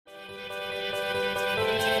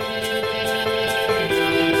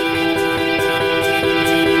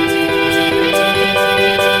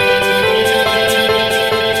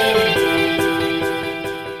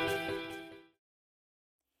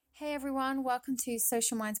welcome to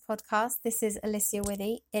Social Minds Podcast. This is Alicia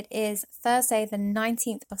Withy. It is Thursday, the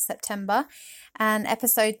 19th of September, and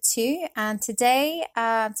episode 2. And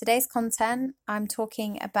today's content, I'm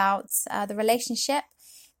talking about the relationship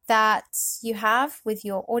that you have with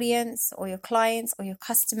your audience or your clients or your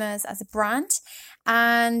customers as a brand,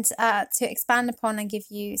 and to expand upon and give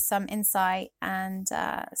you some insight and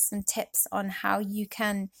some tips on how you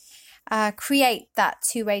can create that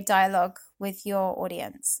two-way dialogue with your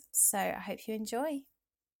audience. So I hope you enjoy.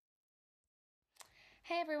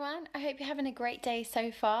 Hey everyone, I hope you're having a great day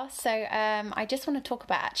so far. So I just want to talk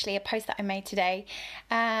about actually a post that I made today,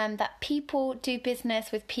 that people do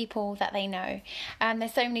business with people that they know.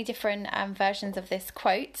 There's so many different versions of this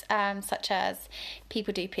quote, such as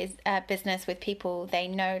people do business with people they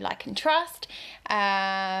know, like and trust,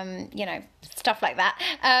 stuff like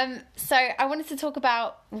that. So I wanted to talk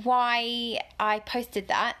about why I posted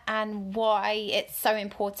that and why it's so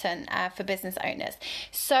important for business owners.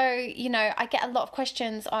 So, I get a lot of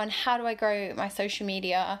questions on how do I grow my social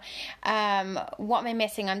media? What am I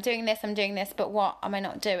missing? I'm doing this, but what am I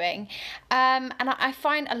not doing? And I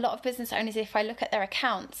find a lot of business owners, if I look at their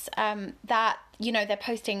accounts, that, they're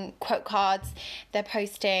posting quote cards, they're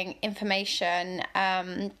posting information,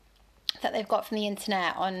 that they've got from the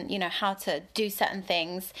internet on, how to do certain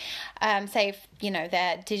things. Say if,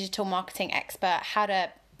 they're digital marketing expert, how to,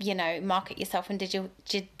 market yourself in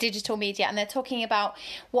digital media, and they're talking about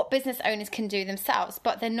what business owners can do themselves,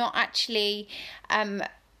 but they're not actually,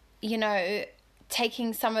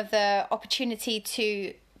 taking some of the opportunity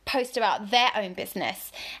to post about their own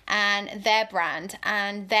business and their brand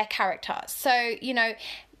and their character. So,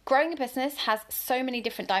 growing a business has so many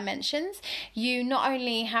different dimensions. You not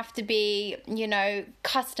only have to be,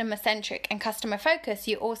 customer centric and customer focused,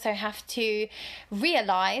 you also have to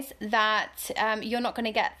realize that you're not going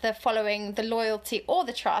to get the following, the loyalty or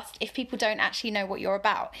the trust if people don't actually know what you're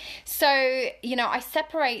about. So, I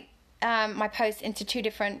separate my posts into two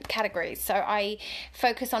different categories. So I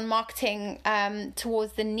focus on marketing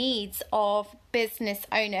towards the needs of business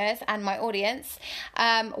owners and my audience.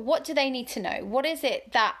 What do they need to know? What is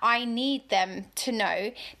it that I need them to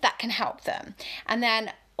know that can help them? And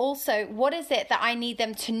then also, what is it that I need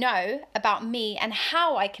them to know about me and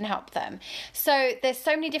how I can help them? So there's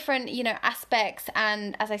so many different, aspects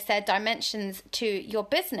and, as I said, dimensions to your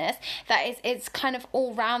business that it's kind of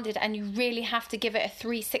all rounded, and you really have to give it a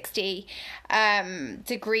 360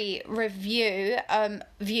 degree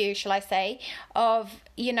view, shall I say, of,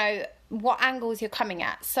 what angles you're coming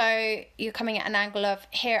at. So you're coming at an angle of,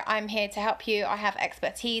 I'm here to help you. I have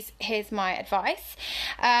expertise. Here's my advice.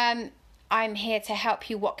 I'm here to help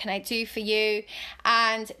you. What can I do for you?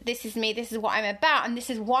 And this is me. This is what I'm about. And this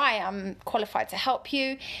is why I'm qualified to help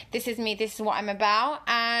you. This is me. This is what I'm about.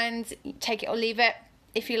 And take it or leave it.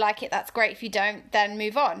 If you like it, that's great. If you don't, then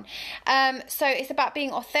move on. So it's about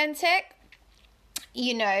being authentic,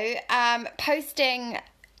 posting,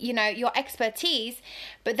 your expertise,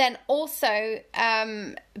 but then also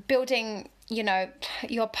building,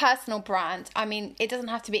 your personal brand. I mean, it doesn't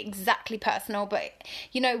have to be exactly personal, but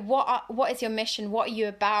what is your mission? What are you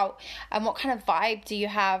about? And what kind of vibe do you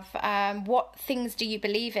have? What things do you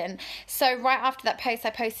believe in? So right after that post, I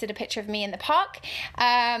posted a picture of me in the park,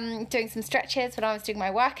 doing some stretches when I was doing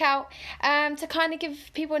my workout, to kind of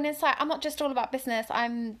give people an insight. I'm not just all about business.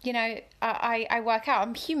 I'm, I work out.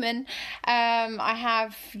 I'm human. I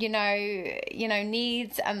have,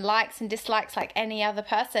 needs and likes and dislikes like any other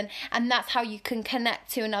person. And that's how you can connect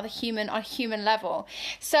to another human on a human level.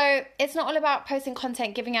 So it's not all about posting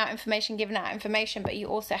content, giving out information, but you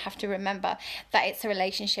also have to remember that it's a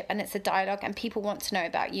relationship and it's a dialogue, and people want to know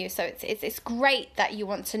about you. So it's great that you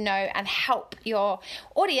want to know and help your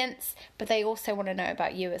audience, but they also want to know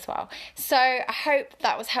about you as well. So I hope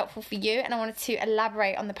that was helpful for you, and I wanted to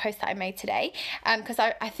elaborate on the post that I made today, because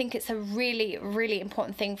I think it's a really, really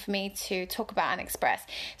important thing for me to talk about and express.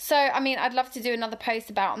 So, I'd love to do another post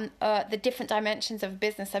about the different dimensions of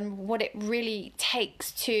business and what it really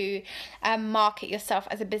takes to market yourself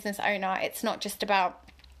as a business owner. It's not just about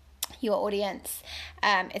your audience,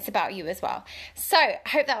 it's about you as well. So I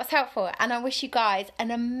hope that was helpful, and I wish you guys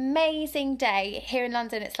an amazing day. Here in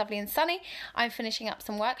London, it's lovely and sunny. I'm finishing up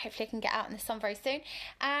some work. Hopefully I can get out in the sun very soon,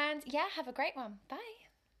 and have a great one. Bye.